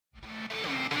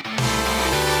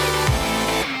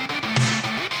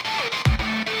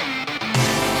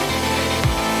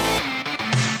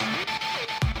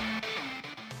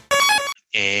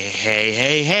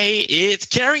Hey, it's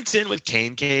Carrington with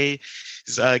K&K's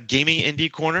Gaming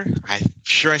Indie Corner. I'm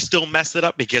sure I still messed it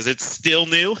up because it's still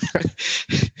new.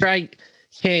 Right.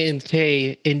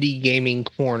 K&K Indie Gaming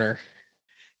Corner.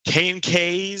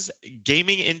 K&K's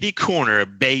Gaming Indie Corner,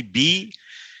 baby.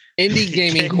 Indie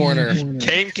Gaming Corner.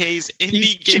 K&K's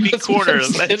Indie Gaming Corner.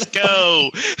 Let's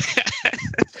go.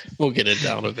 We'll get it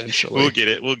down eventually. We'll get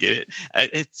it.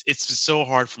 It's just so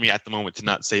hard for me at the moment to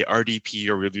not say RDP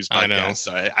or Reduce Podcast. I know.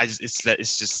 So I just I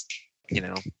just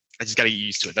got to get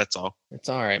used to it. That's all. It's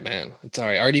all right, man. It's all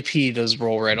right. RDP does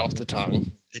roll right off the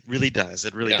tongue. It really does.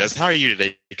 It really does. How are you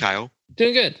today, Kyle?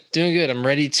 Doing good. I'm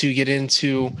ready to get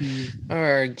into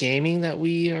our gaming that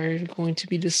we are going to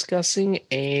be discussing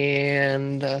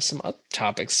and some other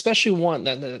topics, especially one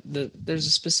that there's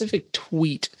a specific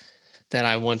tweet that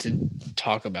I want to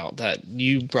talk about that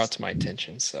you brought to my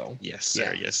attention. So yes,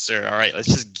 sir. All right, let's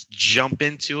just jump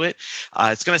into it.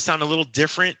 It's going to sound a little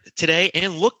different today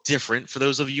and look different for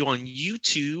those of you on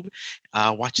YouTube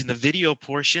watching the video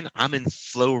portion. I'm in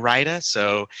Flowrida,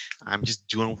 so I'm just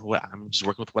working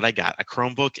with what I got: a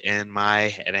Chromebook and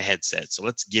a headset. So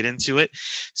let's get into it.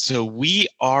 So we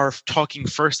are talking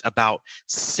first about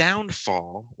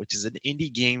Soundfall, which is an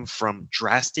indie game from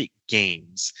Drastic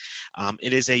Games.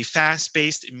 It is a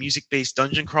fast-paced, music-based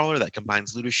dungeon crawler that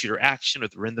combines looter shooter action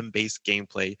with rhythm-based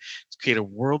gameplay to create a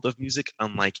world of music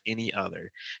unlike any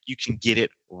other. You can get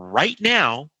it right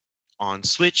now on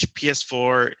Switch,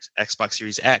 PS4, Xbox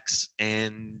Series X,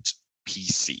 and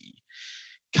PC.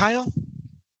 Kyle,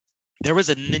 there was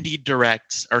a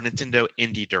Nintendo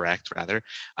Indie Direct,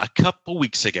 a couple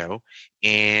weeks ago,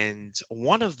 and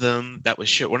one of them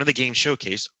one of the games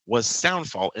showcased was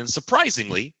Soundfall, and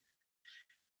surprisingly,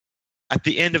 at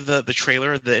the end of the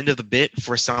trailer, the end of the bit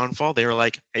for Soundfall, they were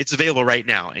like, it's available right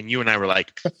now. And you and I were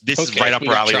like, this is right up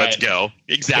our alley. Let's go.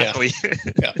 Exactly.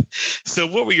 Yeah. So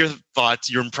what were your thoughts,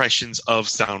 your impressions of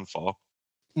Soundfall?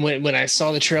 When I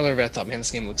saw the trailer of it, I thought, man,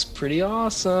 this game looks pretty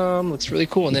awesome. Looks really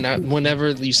cool. And then whenever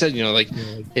you said,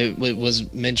 it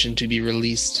was mentioned to be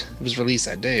released, it was released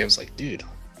that day. I was like, dude,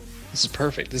 this is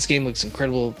perfect. This game looks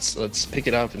incredible. Let's pick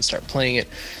it up and start playing it.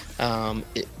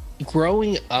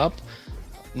 Growing up,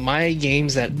 my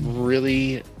games that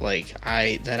really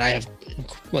I have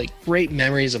great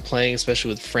memories of playing, especially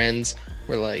with friends,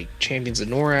 were like Champions of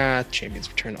Norath, Champions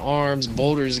Return to Arms,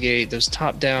 Baldur's Gate, those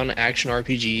top-down action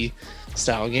RPG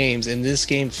style games. And this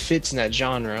game fits in that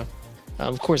genre.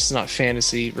 Of course, it's not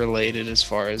fantasy related as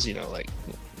far as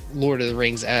Lord of the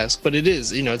Rings-esque, but it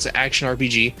is. It's an action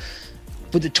RPG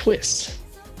with a twist.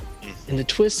 And the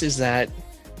twist is that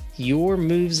your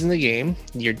moves in the game,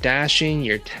 your dashing,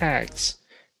 your attacks,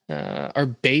 are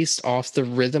based off the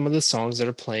rhythm of the songs that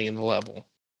are playing in the level.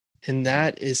 And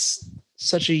that is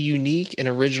such a unique and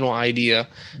original idea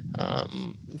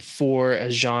for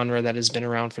a genre that has been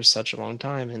around for such a long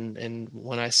time. And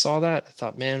when I saw that, I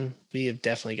thought, man, we have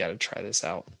definitely got to try this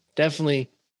out. Definitely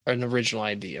an original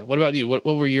idea. What about you? What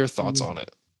were your thoughts on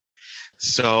it?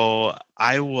 So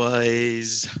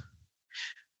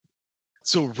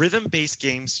rhythm-based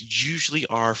games usually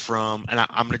are from, and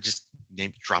I'm going to just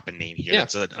drop a name here.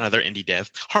 It's another indie dev,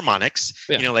 Harmonix.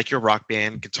 Like your Rock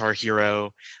Band, Guitar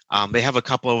Hero. They have a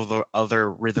couple of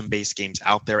other rhythm-based games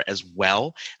out there as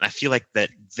well, and I feel like that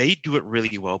they do it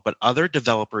really well. But other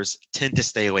developers tend to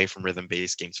stay away from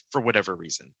rhythm-based games for whatever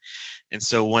reason. And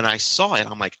so when I saw it,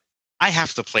 I'm like, I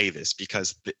have to play this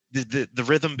because the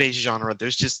rhythm-based genre,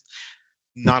 there's just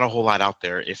not a whole lot out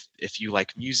there. If you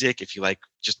like music, if you like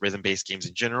just rhythm-based games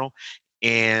in general,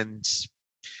 and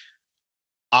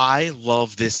I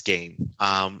love this game.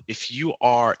 I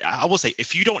will say,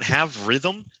 if you don't have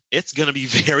rhythm, it's going to be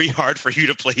very hard for you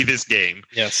to play this game.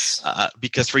 Yes.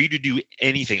 Because for you to do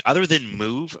anything other than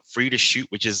move, for you to shoot,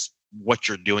 which is what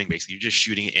you're doing basically, you're just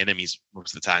shooting enemies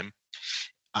most of the time.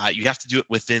 You have to do it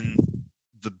within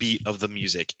the beat of the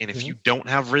music, and if you don't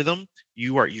have rhythm,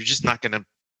 you're just not going to.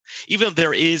 Even if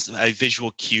there is a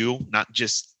visual cue, not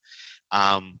just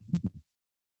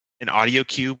an audio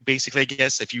cue, basically, I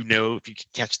guess, if you can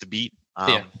catch the beat.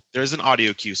 There's an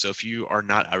audio cue, so if you are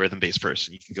not a rhythm-based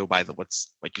person, you can go by what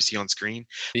you see on screen.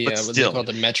 But still, called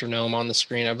the metronome on the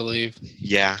screen, I believe.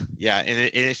 Yeah,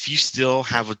 and if you still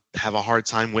have a hard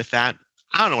time with that,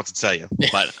 I don't know what to tell you,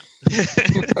 but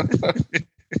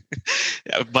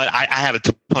but I had a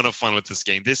ton of fun with this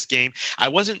game. This game, I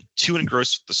wasn't too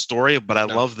engrossed with the story, but I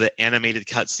love the animated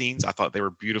cutscenes. I thought they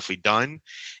were beautifully done,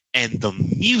 and the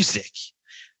music.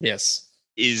 Yes,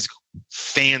 is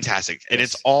fantastic. And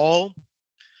it's some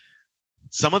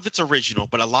of it's original,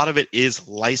 but a lot of it is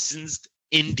licensed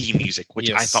indie music,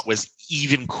 which I thought was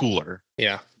even cooler.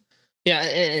 Yeah.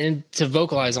 And to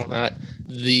vocalize on that,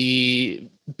 the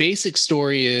basic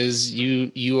story is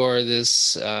you are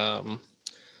this girl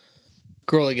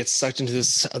that gets sucked into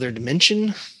this other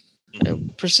dimension,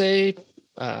 per se,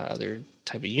 other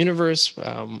type of universe,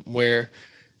 where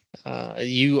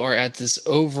you are at this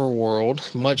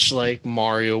overworld, much like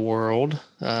Mario World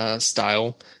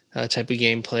style type of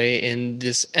gameplay, and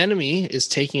this enemy is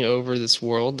taking over this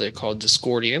world. They're called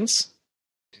Discordians.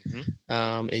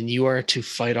 And you are to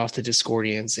fight off the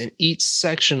Discordians. And each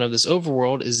section of this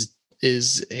overworld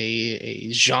is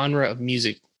a genre of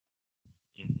music.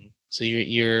 So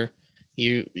you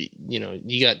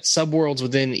got subworlds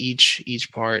within each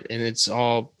part, and it's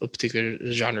all a particular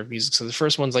genre of music. So the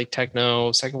first one's like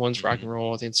techno, second one's rock and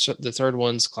roll, I think the third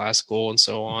one's classical, and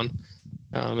so on.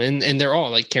 And they're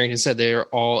all, like Carrington said, they're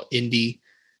all indie.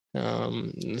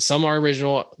 Some are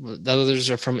original, the others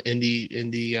are from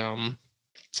indie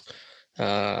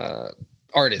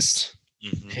artists.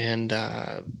 And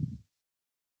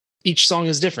each song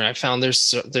is different. I found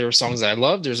there were songs that I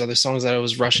loved. There's other songs that I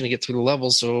was rushing to get through the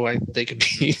levels so they could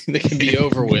be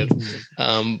over with.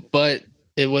 But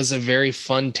it was a very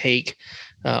fun take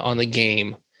on the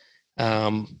game.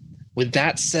 With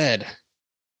that said,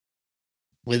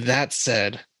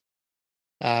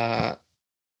 I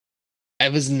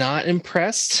was not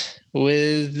impressed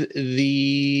with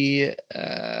the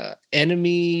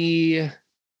enemy,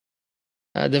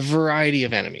 the variety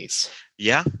of enemies.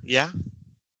 Yeah.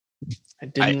 I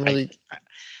didn't really.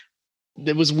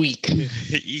 It was weak.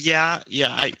 Yeah.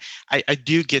 I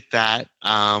do get that.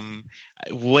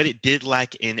 What it did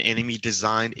lack in enemy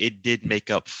design, it did make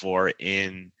up for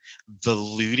in the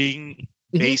looting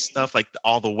based stuff, like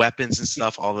all the weapons and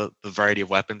stuff, all the variety of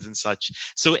weapons and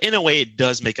such. So in a way, it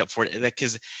does make up for it.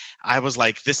 Because I was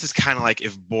like, this is kind of like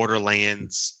if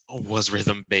Borderlands was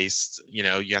rhythm based. You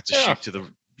have to shoot to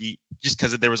the beat, just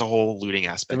because there was a whole looting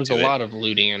aspect. There was a lot of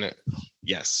looting in it.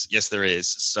 Yes, there is.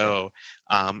 So,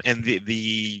 and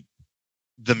the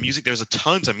music, there's a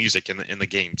tons of music in the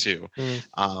game too.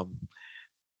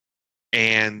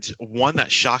 And one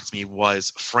that shocked me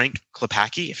was Frank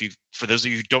Klepacki. For those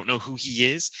of you who don't know who he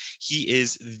is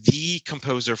the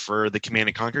composer for the Command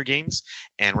and Conquer games,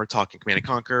 and we're talking Command and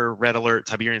Conquer, Red Alert,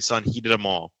 Tiberian Sun. He did them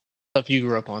all. Stuff you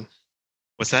grew up on.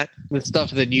 What's that? The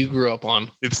stuff that you grew up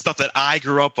on. The stuff that I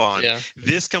grew up on. Yeah.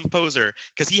 This composer,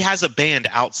 because he has a band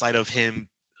outside of the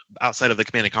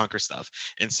Command and Conquer stuff,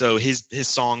 and so his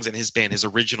songs and his band, his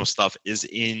original stuff, is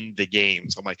in the game.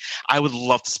 So I'm like, I would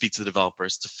love to speak to the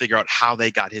developers to figure out how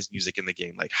they got his music in the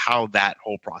game, like how that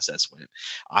whole process went.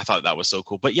 I thought that was so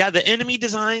cool. But yeah, the enemy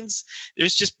designs,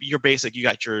 there's just your basic. You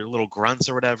got your little grunts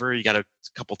or whatever. You got a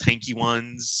couple tanky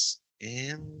ones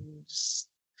and just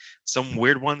some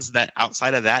weird ones that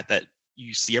outside of that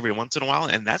you see every once in a while,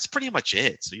 and that's pretty much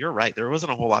it. So you're right, there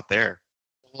wasn't a whole lot there.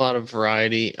 A lot of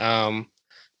variety.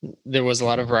 There was a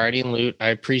lot of variety in loot. I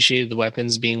appreciated the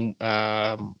weapons being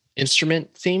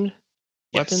instrument themed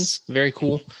weapons. Very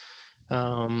cool.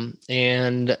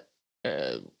 And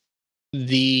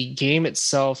the game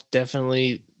itself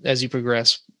definitely, as you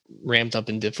progress, ramped up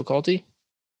in difficulty.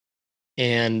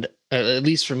 And at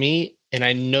least for me, and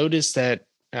I noticed that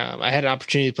I had an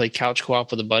opportunity to play couch co-op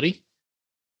with a buddy.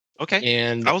 Okay.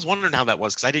 And I was wondering how that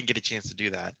was because I didn't get a chance to do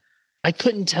that. I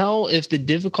couldn't tell if the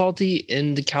difficulty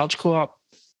in the couch co-op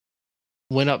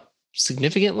went up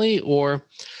significantly or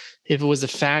if it was the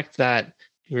fact that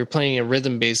we were playing a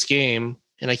rhythm-based game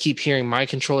and I keep hearing my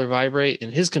controller vibrate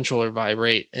and his controller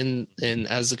vibrate. And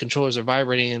as the controllers are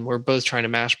vibrating and we're both trying to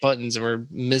mash buttons and we're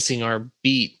missing our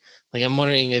beat, like I'm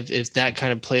wondering if that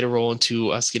kind of played a role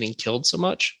into us getting killed so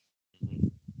much.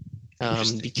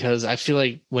 Because I feel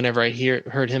like whenever I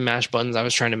heard him mash buttons, I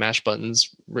was trying to mash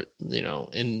buttons,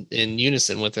 in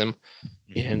unison with him,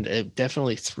 and it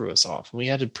definitely threw us off. We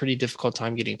had a pretty difficult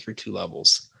time getting through 2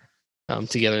 levels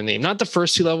together in the game. Not the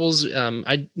first 2 levels.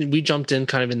 We jumped in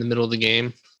kind of in the middle of the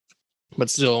game, but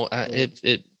still,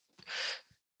 it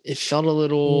felt a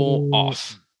little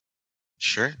off.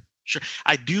 Sure.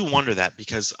 I do wonder that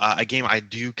because a game I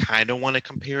do kind of want to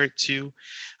compare it to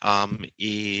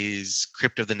is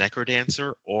Crypt of the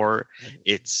Necrodancer or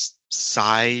its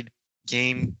side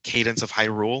game Cadence of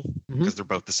Hyrule, because they're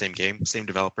both the same game, same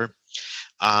developer,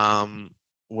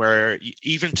 where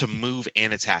even to move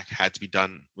and attack had to be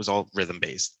done, was all rhythm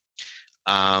based.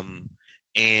 And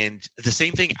the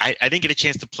same thing, I didn't get a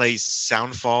chance to play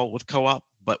Soundfall with co-op,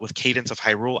 but with Cadence of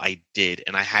Hyrule, I did,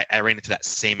 and I ran into that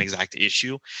same exact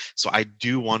issue. So I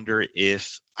do wonder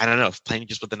if playing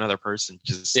just with another person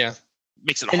just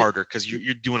makes it harder because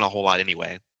you're doing a whole lot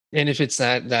anyway. And if it's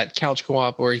that couch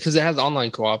co-op, or because it has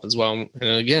online co-op as well, and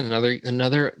again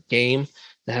another game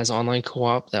that has online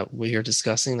co-op that we are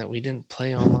discussing that we didn't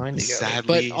play online together.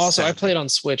 Sadly, but also I played on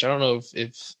Switch. I don't know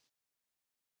if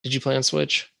did you play on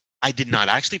Switch? I did not.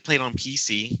 I actually played on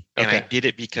PC, and I Okay. did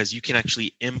it because you can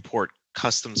actually import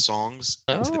custom songs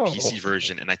into the PC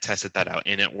version, and I tested that out,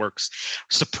 and it works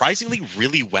surprisingly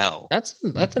really well. That's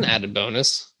an added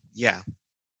bonus. Yeah.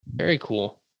 Very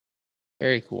cool.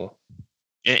 Very cool.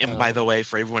 And by the way,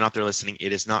 for everyone out there listening,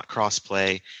 it is not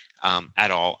cross-play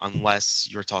at all, unless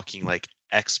you're talking like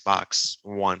Xbox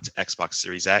One to Xbox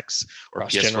Series X or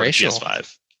PS4 to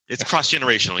PS5. It's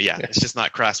cross-generational, yeah. It's just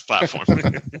not cross-platform.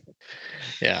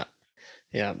 Yeah.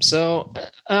 So,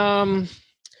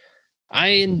 I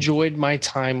enjoyed my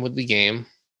time with the game.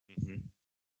 Mm-hmm.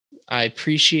 I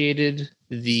appreciated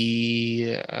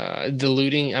the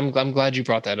looting. I'm glad you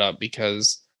brought that up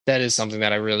because that is something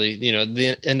that I really,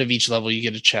 the end of each level you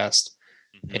get a chest,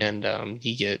 Mm-hmm. and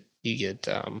you get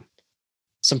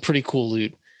some pretty cool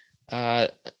loot. I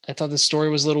thought the story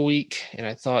was a little weak, and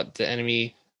I thought the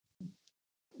enemies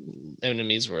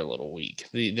were a little weak.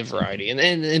 The variety,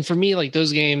 and for me, like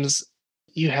those games,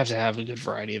 you have to have a good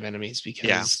variety of enemies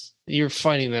because you're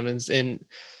fighting them, and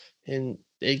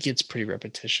it gets pretty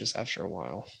repetitious after a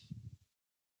while.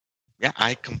 Yeah,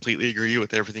 I completely agree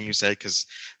with everything you said because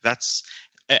that's,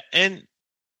 and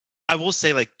I will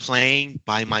say, like playing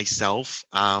by myself,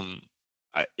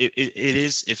 it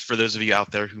is, if for those of you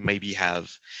out there who maybe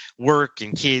have work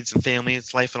and kids and family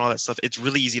and life and all that stuff, it's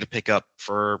really easy to pick up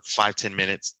for 5-10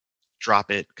 minutes, drop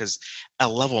it, because a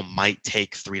level might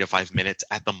take 3 to 5 minutes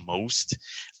at the most,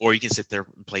 or you can sit there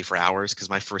and play for hours, because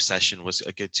my first session was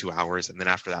a good 2 hours, and then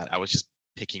after that I was just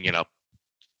picking it up,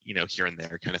 here and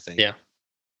there kind of thing.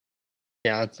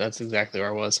 Yeah, that's exactly where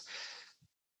I was.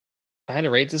 If I had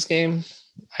to rate this game,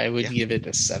 I would give it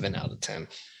a 7 out of 10.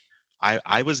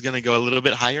 I was going to go a little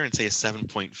bit higher and say a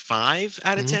 7.5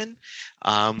 out of 10.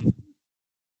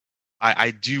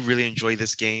 I do really enjoy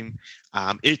this game.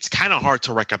 It's kind of hard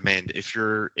to recommend if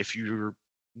you're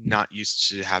not used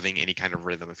to having any kind of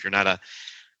rhythm. If you're not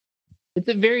it's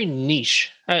a very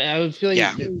niche. I would feel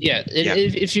like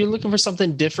if you're looking for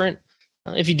something different,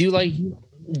 if you do like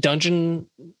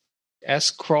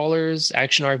dungeon-esque crawlers,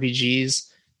 action RPGs,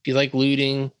 if you like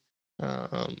looting,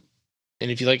 and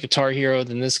if you like Guitar Hero,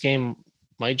 then this game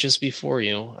might just be for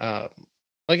you.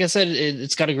 Like I said,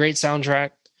 it's got a great soundtrack.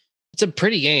 It's a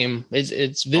pretty game.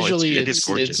 It's visually, it's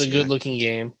gorgeous. It's a good looking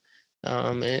game.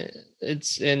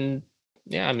 It's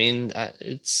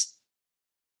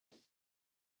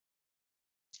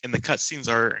and the cutscenes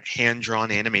are hand drawn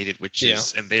animated, which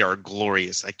is, and they are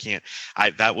glorious.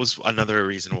 That was another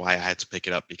reason why I had to pick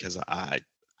it up, because I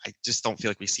just don't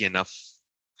feel like we see enough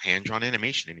hand drawn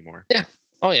animation anymore. Yeah.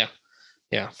 Oh yeah.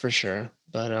 Yeah, for sure.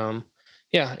 But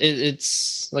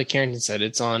it's like Carrington said,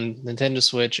 it's on Nintendo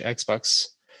Switch, Xbox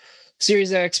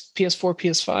Series X, PS4,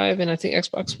 PS5, and I think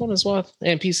Xbox One as well,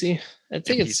 and PC. I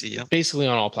think it's basically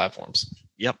on all platforms.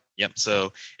 Yep.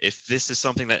 So if this is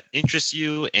something that interests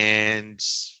you and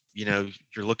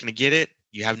you're looking to get it,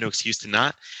 you have no excuse to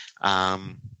not.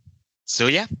 So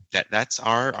yeah, that's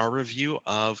our review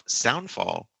of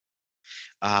Soundfall.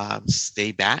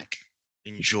 Stay back,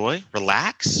 enjoy,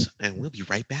 relax, and we'll be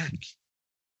right back.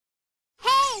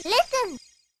 Hey, listen!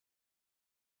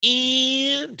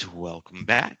 And welcome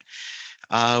back.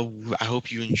 I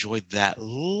hope you enjoyed that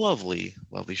lovely,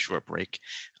 lovely short break.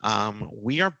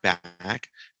 We are back.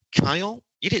 Kyle,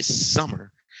 it is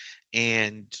summer,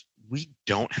 and we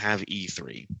don't have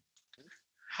E3.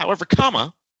 However,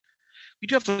 we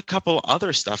do have a couple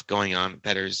other stuff going on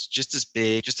that is just as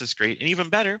big, just as great, and even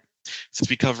better. Since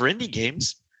we cover indie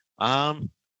games,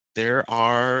 there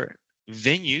are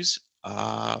venues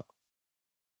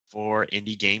for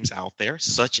indie games out there,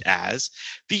 such as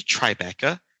the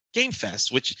Tribeca Game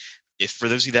Fest, which, if for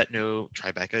those of you that know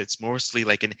Tribeca, it's mostly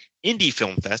like an indie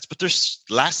film fest, but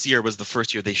last year was the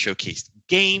first year they showcased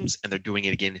games, and they're doing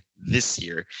it again this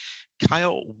year.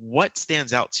 Kyle, what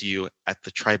stands out to you at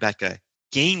the Tribeca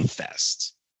Game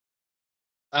Fest?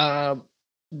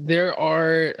 There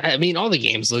are, all the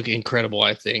games look incredible,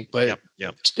 I think, but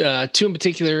two in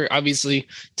particular, obviously,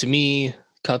 to me,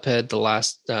 Cuphead,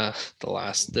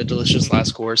 the delicious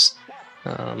last course.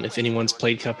 If anyone's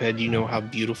played Cuphead, you know how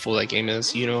beautiful that game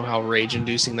is. You know how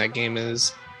rage-inducing that game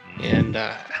is, and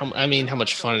how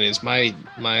much fun it is.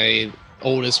 My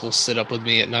oldest will sit up with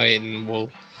me at night and we'll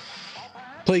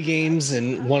play games,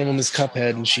 and one of them is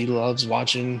Cuphead, and she loves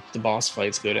watching the boss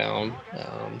fights go down.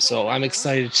 So I'm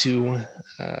excited to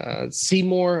see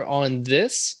more on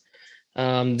this.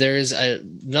 There's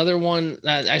another one,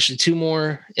 actually two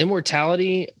more,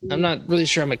 Immortality. I'm not really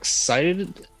sure I'm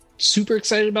super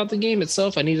excited about the game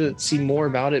itself. I need to see more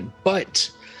about it,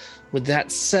 but with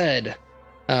that said,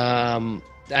 I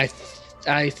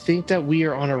think that we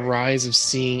are on a rise of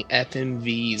seeing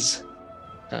FMV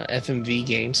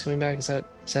games coming back. Is that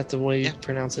the way you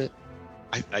pronounce it?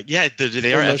 They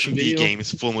Full are motion FMV video?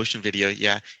 games, full motion video,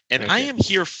 yeah. And I Okay. am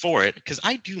here for it because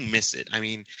I do miss it. I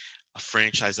mean, a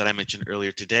franchise that I mentioned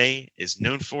earlier today is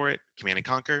known for it, Command and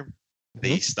Conquer.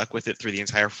 They stuck with it through the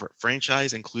entire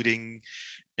franchise, including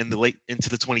in the late into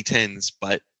the 2010s.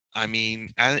 But I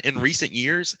mean, in recent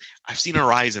years, I've seen a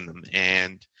rise in them,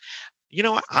 and you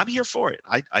know, I'm here for it.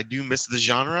 I do miss the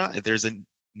genre. There's a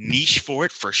niche for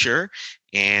it for sure,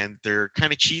 and they're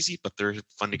kind of cheesy, but they're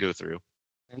fun to go through.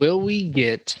 Will we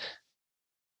get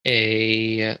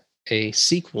a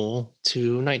sequel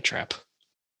to Night Trap?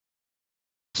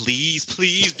 Please,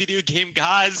 video game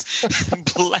gods,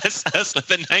 bless us with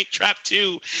a Night Trap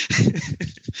 2.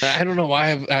 I don't know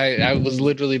why I was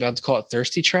literally about to call it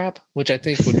Thirsty Trap, which I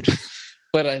think would,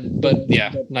 but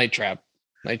yeah, Night Trap.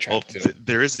 Night Trap 2.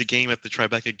 There is a game at the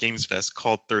Tribeca Games Fest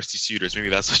called Thirsty Suitors. Maybe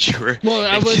that's what you were. Well,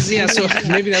 I was, yeah, so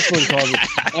maybe that's what it calls it.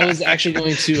 I was actually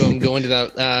going to go into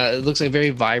that. It looks like a very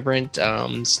vibrant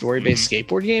story-based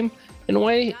skateboard game in a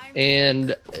way,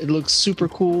 and it looks super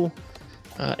cool.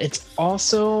 It's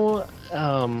also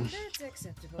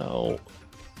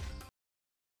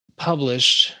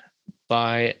published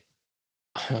by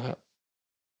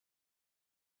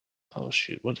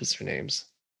what is her name's?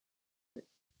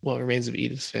 What Remains of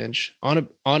Edith Finch on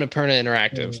Annapurna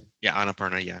Interactive. Yeah,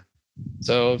 Annapurna, yeah.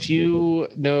 So if you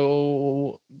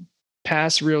know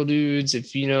past Real Dudes,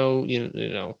 if you know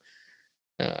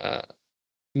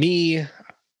me,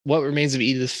 What Remains of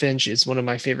Edith Finch is one of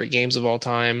my favorite games of all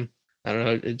time. I don't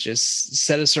know, it just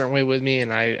set a certain way with me,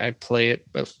 and I play it,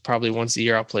 but probably once a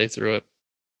year I'll play through it.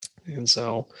 And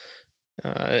so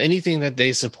anything that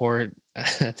they support, I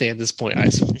think at this point I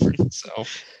support. So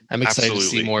I'm excited to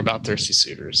see more about Thirsty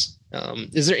Suitors.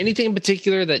 Is there anything in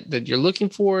particular that you're looking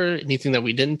for? Anything that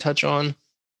we didn't touch on?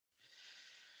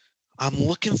 I'm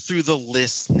looking through the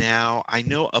list now. I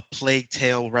know A Plague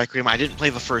Tale Requiem. I didn't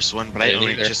play the first one, but I own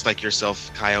it just like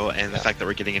yourself, Kyle. And the fact that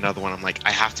we're getting another one, I'm like,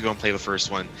 I have to go and play the first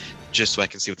one just so I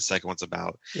can see what the second one's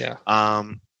about. Yeah.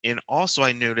 And also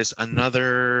I noticed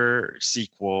another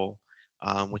sequel,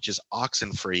 which is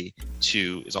Oxenfree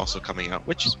 2 is also coming out,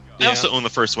 which I also own the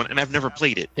first one and I've never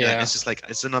played it. Yeah. It's just like,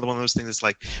 it's another one of those things that's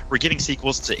like, we're getting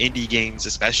sequels to indie games,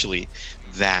 especially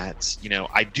that, you know,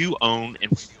 I do own,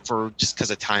 and for just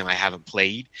because of time I haven't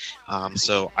played.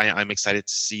 So I'm excited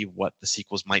to see what the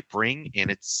sequels might bring.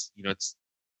 And it's, you know, it's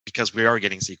because we are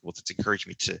getting sequels, it's encouraged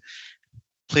me to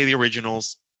play the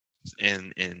originals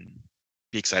and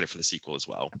be excited for the sequel as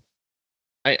well.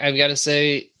 I've got to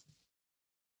say,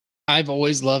 I've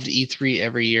always loved E3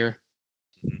 every year.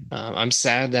 I'm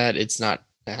sad that it's not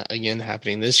again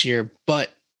happening this year, but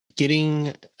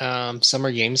getting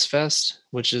Summer Games Fest,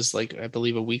 which is like, I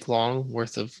believe, a week long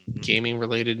worth of gaming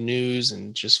related news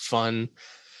and just fun,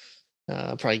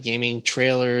 probably gaming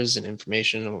trailers and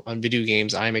information on video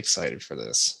games. I'm excited for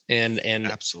this. And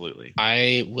absolutely,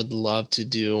 I would love to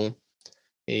do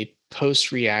a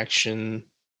post reaction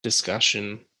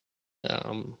discussion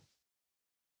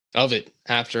of it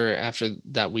after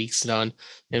that week's done.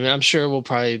 And I'm sure we'll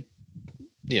probably,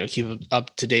 you know, keep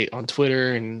up to date on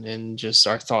Twitter and just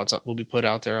our thoughts will be put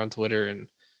out there on Twitter and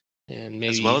maybe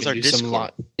as well as our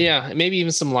Discord. Maybe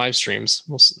even some live streams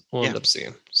we'll end up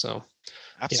seeing. So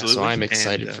absolutely. So I'm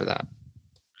excited for that.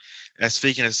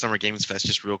 Speaking of Summer Games Fest,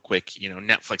 just real quick, you know,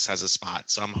 Netflix has a spot,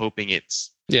 so I'm hoping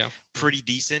it's pretty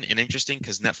decent and interesting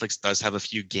because Netflix does have a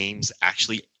few games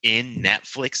actually in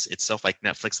Netflix itself, like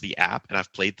Netflix the app, and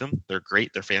I've played them. They're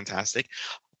great. They're fantastic.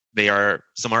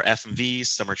 Some are FMVs,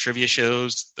 some are trivia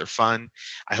shows. They're fun.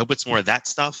 I hope it's more of that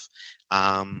stuff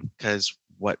because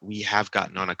what we have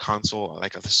gotten on a console,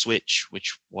 like the Switch,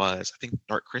 which was, I think,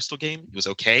 Dark Crystal game, it was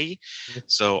okay.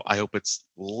 So I hope it's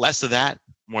less of that,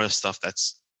 more of the stuff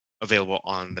that's available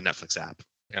on the Netflix app.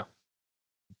 Yeah.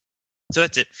 So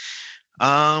that's it.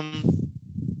 So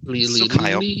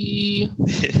Kyle, you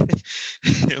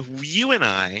and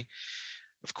I,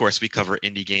 of course, we cover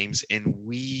indie games, and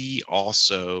we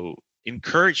also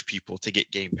encourage people to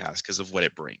get Game Pass because of what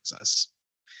it brings us.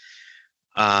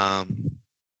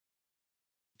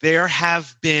 There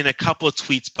have been a couple of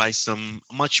tweets by some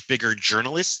much bigger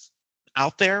journalists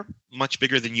out there, much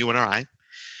bigger than you and I,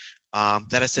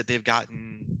 that have said they've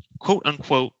gotten, quote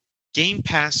unquote, Game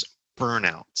Pass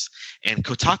burnouts. And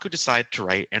Kotaku decided to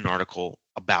write an article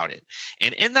about it.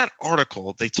 And in that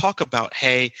article, they talk about,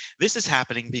 hey, this is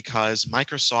happening because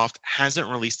Microsoft hasn't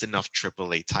released enough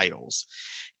AAA titles.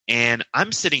 And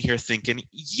I'm sitting here thinking,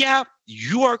 yeah,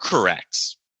 you are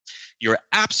correct. You're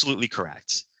absolutely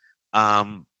correct.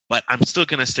 but I'm still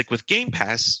going to stick with Game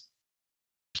Pass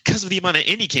because of the amount of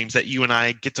indie games that you and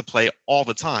I get to play all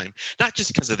the time. Not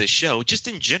just because of this show, just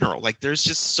in general. Like, there's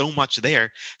just so much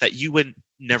there that you would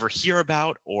never hear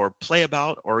about or play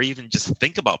about or even just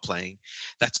think about playing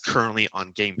that's currently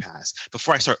on Game Pass.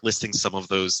 Before I start listing some of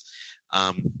those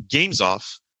games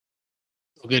off.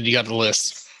 Good, you got the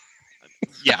list.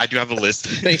 Yeah, I do have a list.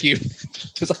 Thank you.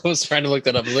 Because I was trying to look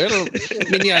that up.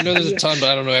 I know there's a ton, but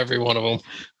I don't know every one of them.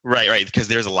 Right, because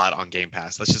there's a lot on Game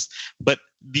Pass. But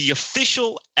the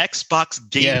official Xbox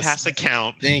Game Pass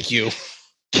account, thank you,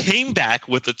 came back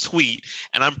with a tweet,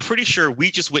 and I'm pretty sure we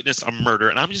just witnessed a murder,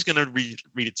 and I'm just going to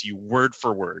read it to you word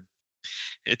for word.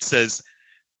 It says,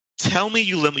 "Tell me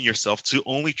you limit yourself to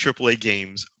only AAA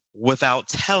games without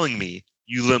telling me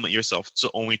you limit yourself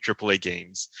to only AAA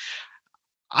games."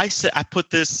 I put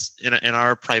this in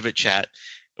our private chat.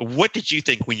 What did you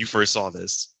think when you first saw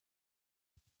this?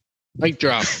 Mic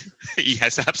drop.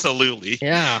 Yes, absolutely.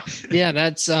 Yeah,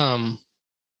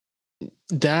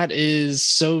 that is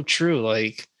so true.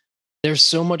 Like, there's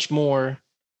so much more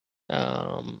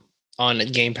on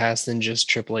Game Pass than just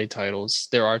AAA titles.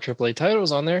 There are AAA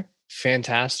titles on there.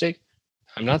 Fantastic.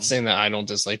 I'm not saying that I don't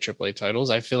dislike AAA titles.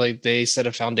 I feel like they set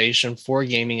a foundation for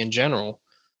gaming in general.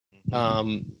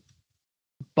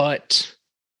 But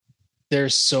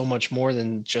there's so much more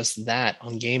than just that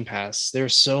on Game Pass.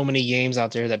 There's so many games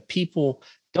out there that people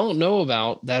don't know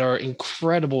about that are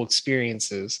incredible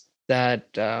experiences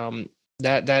that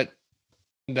that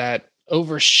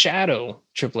overshadow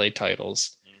AAA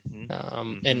titles.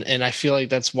 And I feel like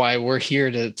that's why we're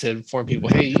here to inform people,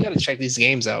 hey, you got to check these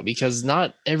games out, because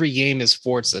not every game is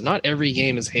Forza, not every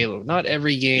game is Halo, not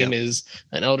every game is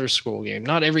an Elder Scroll game,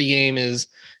 not every game is,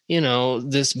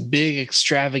 this big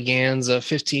extravaganza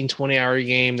 15-20 hour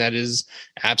game that is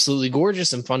absolutely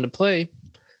gorgeous and fun to play.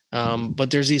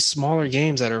 But there's these smaller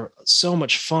games that are so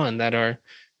much fun that are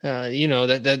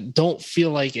that don't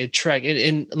feel like a trek.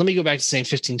 And let me go back to saying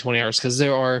 15-20 hours, because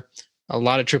there are a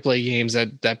lot of AAA games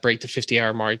that break the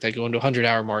 50-hour mark, that go into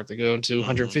 100-hour mark, that go into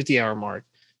 150-hour mark.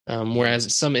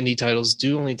 Whereas some indie titles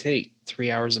do only take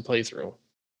 3 hours to play through.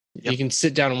 You can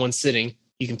sit down in one sitting.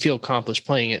 You can feel accomplished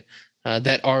playing it.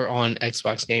 That are on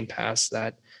Xbox Game Pass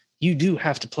that you do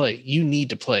have to play. You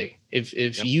need to play. If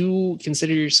you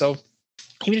consider yourself,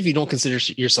 even if you don't consider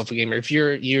yourself a gamer, if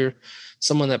you're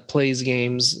someone that plays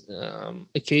games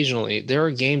occasionally, there are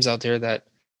games out there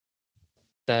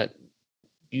that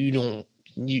you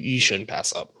shouldn't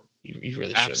pass up. You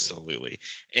really should. Absolutely.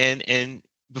 And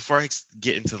before I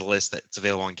get into the list that's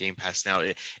available on Game Pass now,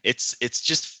 it's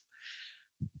just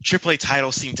AAA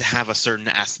titles seem to have a certain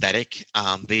aesthetic.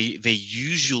 They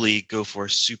usually go for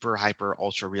super hyper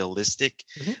ultra realistic.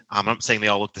 I'm not saying they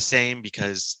all look the same,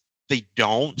 because they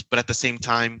don't, but at the same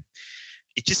time,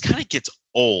 it just kind of gets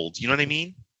old. You know what I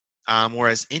mean?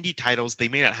 Whereas indie titles, they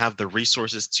may not have the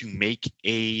resources to make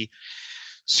a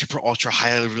super ultra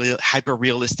hyper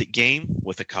realistic game,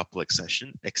 with a couple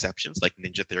exceptions like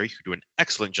Ninja Theory, who do an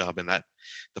excellent job in that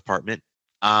department.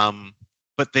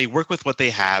 But they work with what they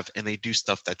have, and they do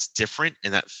stuff that's different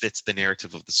and that fits the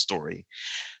narrative of the story.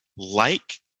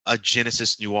 Like a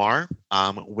Genesis Noir,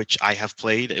 which I have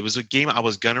played. It was a game I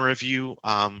was gonna review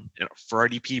for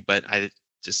RDP, but a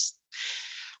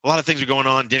lot of things were going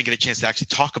on. Didn't get a chance to actually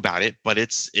talk about it. But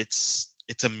it's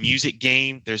a music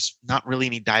game. There's not really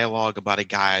any dialogue about a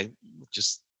guy.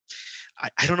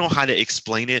 I don't know how to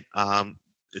explain it.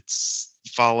 It's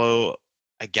you follow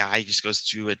a guy who just goes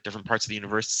to different parts of the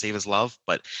universe to save his love,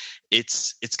 but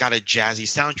it's got a jazzy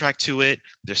soundtrack to it.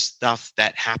 There's stuff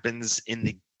that happens in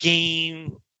the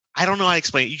game. I don't know how to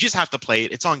explain it. You just have to play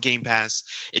it. It's on Game Pass.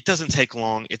 It doesn't take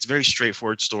long. It's a very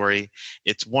straightforward story.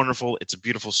 It's wonderful. It's a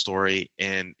beautiful story,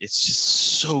 and it's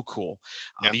just so cool.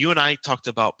 You and I talked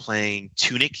about playing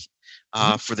Tunic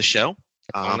for the show.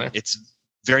 It's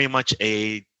very much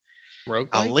a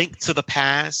Link to the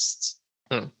Past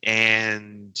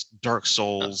and Dark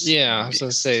Souls. Yeah, I was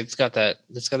gonna say it's got that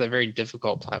very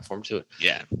difficult platform to it.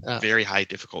 Yeah, very high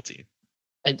difficulty.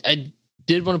 I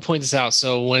did want to point this out.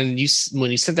 So when you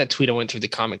sent that tweet, I went through the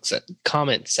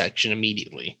comment section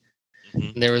immediately.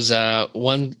 And there was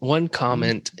one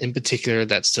comment in particular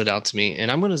that stood out to me, and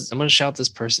I'm gonna shout this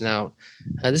person out.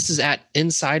 This is at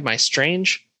Inside My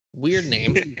Strange, weird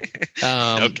name.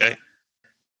 Okay.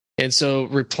 And so,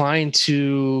 replying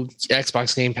to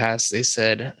Xbox Game Pass, they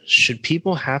said, "Should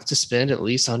people have to spend at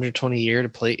least $120 a year to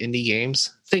play indie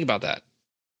games?" Think about that.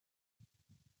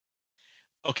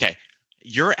 Okay,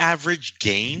 your average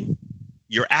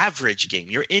average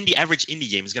indie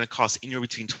game is going to cost anywhere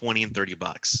between $20 and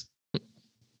 $30.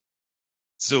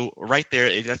 So right there,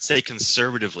 let's say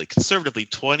conservatively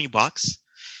 $20.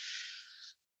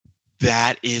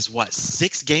 That is what,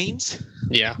 6 games?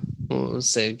 Yeah, well, let's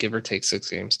say give or take 6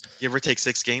 games. Give or take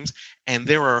 6 games. And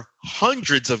there are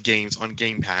hundreds of games on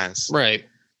Game Pass. Right.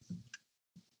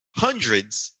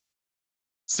 Hundreds.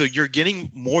 So you're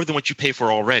getting more than what you pay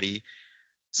for already.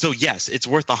 So yes, it's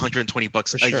worth $120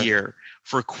 For a sure. year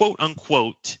for quote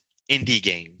unquote indie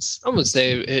games. I would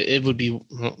say it would be,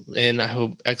 and I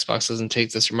hope Xbox doesn't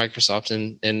take this or Microsoft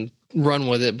and run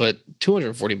with it, but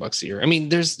 $240 a year. I mean,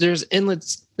 there's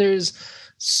endless, there's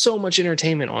so much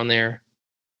entertainment on there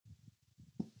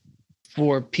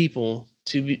for people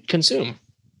to consume.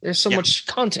 There's so much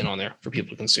content on there for people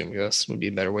to consume. I guess would be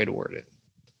a better way to word it.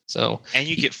 So, and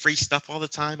you get free stuff all the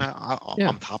time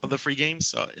on top of the free games.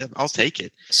 So I'll take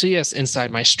it. So yes,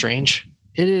 inside my strange,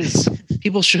 it is.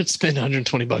 People should spend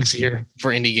 $120 a year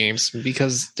for indie games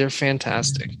because they're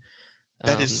fantastic.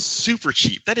 That is super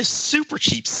cheap. That is super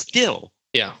cheap still.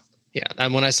 Yeah. Yeah.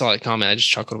 And when I saw that comment, I just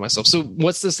chuckled to myself. So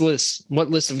what's this list? What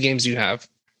list of games do you have?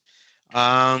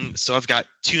 So I've got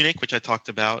Tunic, which I talked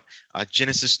about,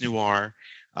 Genesis Noir,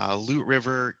 Loot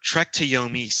River, Trek to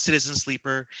Yomi, Citizen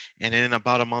Sleeper, and in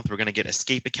about a month we're going to get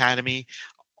Escape Academy.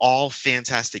 All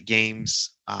fantastic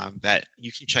games that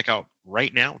you can check out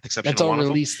right now, with the exception That's of all one of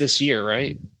them. released this year,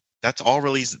 right? That's all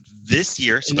released this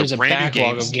year. So And there's they're a brand new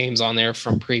backlog games. of games on there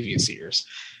from previous years.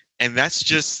 And that's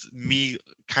just me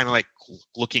kind of like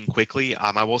looking quickly.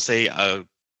 I will say a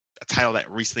title that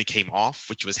recently came off,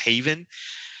 which was Haven.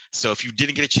 So if you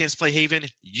didn't get a chance to play Haven,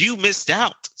 you missed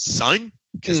out, son,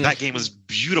 because that game was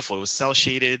beautiful. It was cel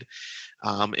shaded.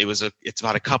 It's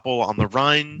about a couple on the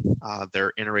run.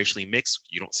 They're interracially mixed.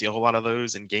 You don't see a whole lot of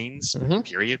those in games,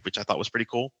 period, which I thought was pretty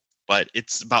cool. But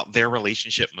it's about their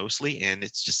relationship mostly, and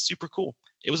it's just super cool.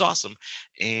 It was awesome,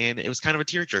 and it was kind of a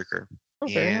tearjerker.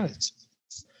 Okay, And nice.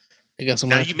 I guess I'm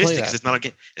now gonna you have to missed play it because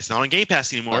it's not on Game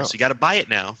Pass anymore, Oh. so you got to buy it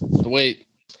now. Wait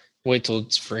till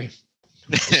it's free.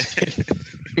 Just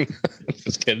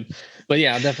kidding. But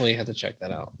yeah, I definitely have to check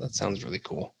that out. That sounds really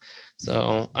cool.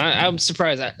 So I'm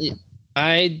surprised.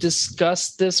 I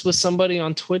discussed this with somebody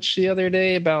on Twitch the other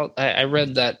day about. I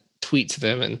read that tweet to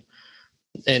them,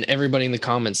 and everybody in the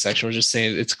comments section was just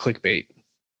saying it's clickbait.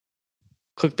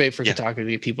 Clickbait for Kotaku to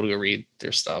get people to go read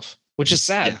their stuff, which is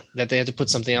sad that they had to put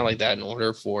something out like that in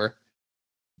order for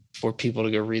people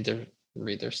to go read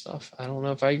their stuff. I don't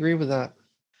know if I agree with that.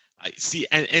 I see,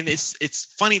 and it's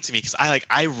funny to me because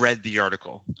I read the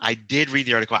article. I did read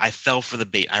the article. I fell for the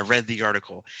bait. I read the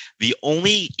article. The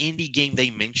only indie game they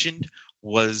mentioned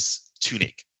was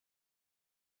Tunic.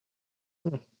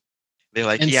 They're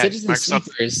like, and yeah, Citizen Microsoft.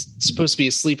 Sleeper is supposed to be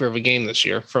a sleeper of a game this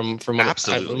year. From what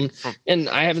Absolutely. and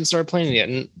I haven't started playing it yet,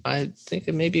 and I think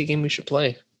it may be a game we should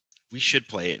play. We should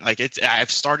play it. Like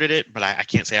I've started it, but I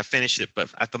can't say I finished it.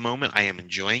 But at the moment, I am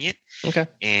enjoying it. Okay.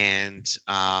 And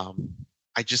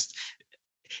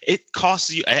it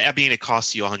costs you. I mean, it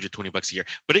costs you $120 a year,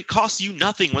 but it costs you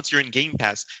nothing once you're in Game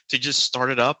Pass to just start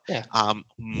it up. Yeah.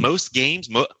 Most games,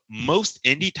 most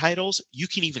indie titles, you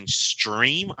can even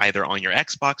stream either on your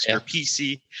Xbox, your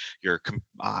PC, your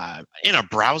in a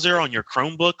browser on your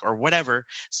Chromebook or whatever.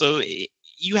 So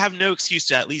you have no excuse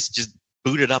to at least just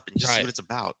boot it up and just see what it's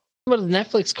about. What does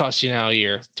Netflix cost you now a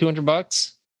year?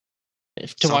 $200 to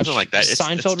Something watch like that.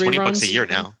 Seinfeld it's $20 reruns a year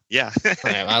now. Yeah.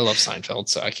 I love Seinfeld,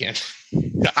 so I can't.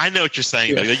 I know what you're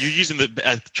saying. Though. You're using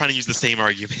trying to use the same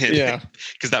argument. Yeah.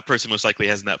 Because that person most likely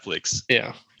has Netflix.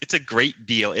 Yeah. It's a great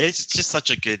deal. It's just such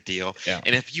a good deal. Yeah.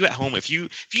 And if you at home,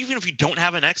 even if you don't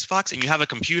have an Xbox and you have a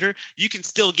computer, you can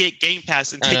still get Game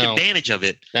Pass and take advantage of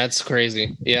it. That's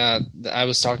crazy. Yeah, I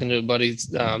was talking to a buddy,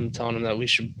 telling him that we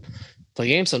should play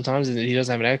games sometimes, and he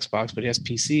doesn't have an Xbox, but he has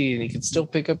PC, and he can still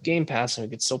pick up Game Pass, and we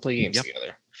could still play games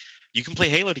together. You can play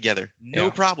Halo together,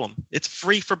 no problem. It's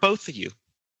free for both of you.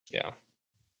 Yeah.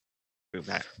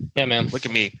 Yeah, man. Look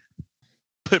at me,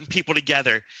 putting people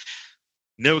together.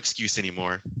 No excuse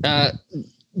anymore.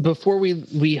 Before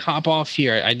we hop off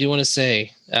here, I do want to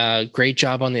say, great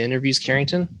job on the interviews,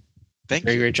 Carrington.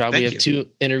 Very great job. We have 2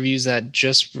 interviews that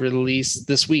just released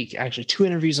this week. Actually, 2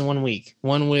 interviews in 1 week.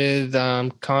 One with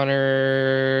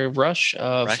Connor Rush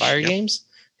of Fire Games.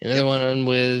 Another one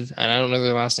with, and I don't know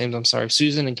their last names, I'm sorry,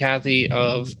 Susan and Kathy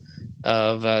of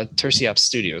Tertiap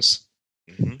Studios.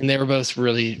 And they were both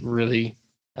really, really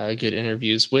good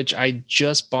interviews, which I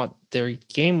just bought their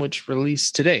game, which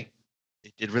released today.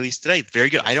 It did release today. Very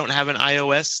good. I don't have an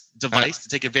iOS device to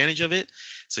take advantage of it,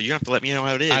 so you have to let me know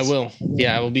how it is. I will.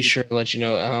 Yeah, I will be sure to let you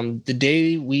know. The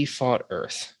day we fought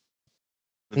Earth.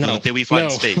 The day we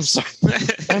fought space.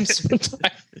 I'm so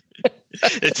tired.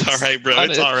 It's all right, bro.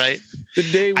 It's all right.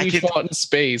 The day we fought in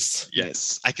space.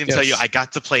 Yes, I can tell you, I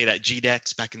got to play it at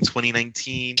GDEX back in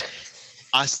 2019.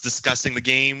 Us discussing the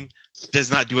game,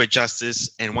 does not do it justice.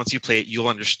 And once you play it, you'll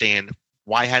understand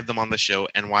why I had them on the show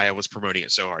and why I was promoting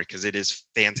it so hard, because it is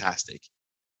fantastic.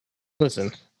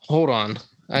 Listen, hold on.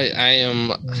 I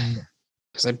am,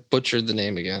 because I butchered the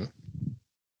name again.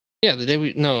 Yeah,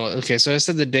 so I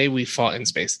said the day we fought in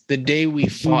space. The day we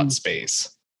fought space.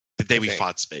 The day we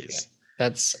fought space. Yeah,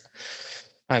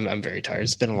 I'm very tired.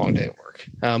 It's been a long day at work.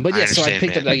 But yeah, so I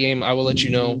picked up that game. I will let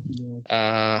you know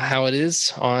how it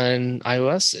is on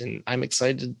iOS, and I'm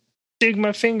excited to dig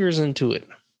my fingers into it.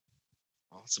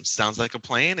 Awesome. Sounds like a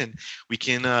plan, and we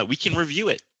can review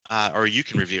it, or you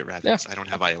can review it rather. Yeah. I don't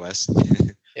have iOS.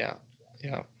 Yeah.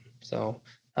 So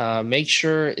make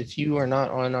sure, if you are not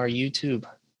on our YouTube,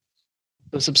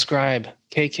 go subscribe.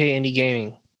 KK Indie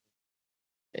Gaming.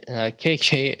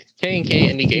 K&K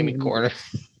Indie Gaming Corner.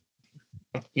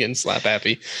 I'm getting slap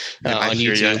happy on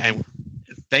YouTube. And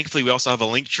thankfully, we also have a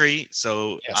link tree,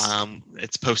 so Yes.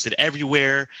 It's posted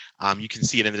everywhere. You can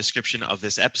see it in the description of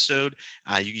this episode.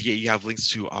 You have links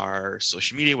to our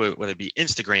social media, whether it be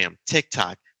Instagram,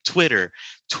 TikTok, Twitter,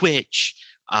 Twitch,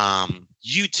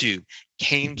 YouTube,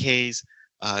 K&K's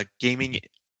gaming.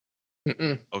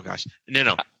 Mm-mm. Oh gosh,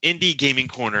 no, Indie Gaming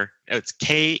Corner. It's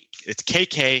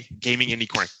KK Gaming Indie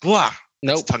Corner. Blah.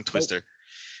 That's Nope. a tongue twister.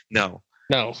 No.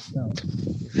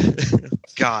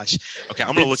 Gosh. Okay,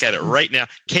 I'm gonna look at it right now.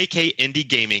 KK Indie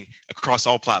Gaming across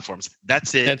all platforms.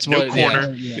 That's it. That's no what.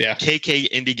 corner. Yeah. KK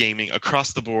Indie Gaming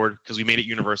across the board, because we made it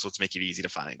universal to make it easy to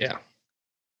find. Yeah.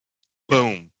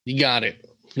 Boom. You got it.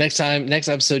 Next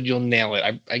episode, you'll nail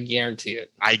it. I guarantee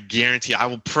it. I guarantee I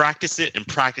will practice it and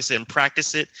practice it and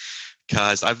practice it,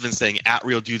 because I've been saying at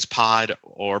Real Dudes Pod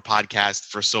or podcast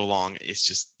for so long. It's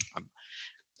just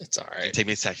It's all right. take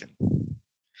me a second.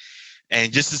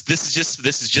 And this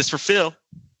is just for Phil.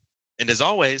 And as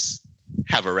always,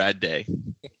 have a rad day.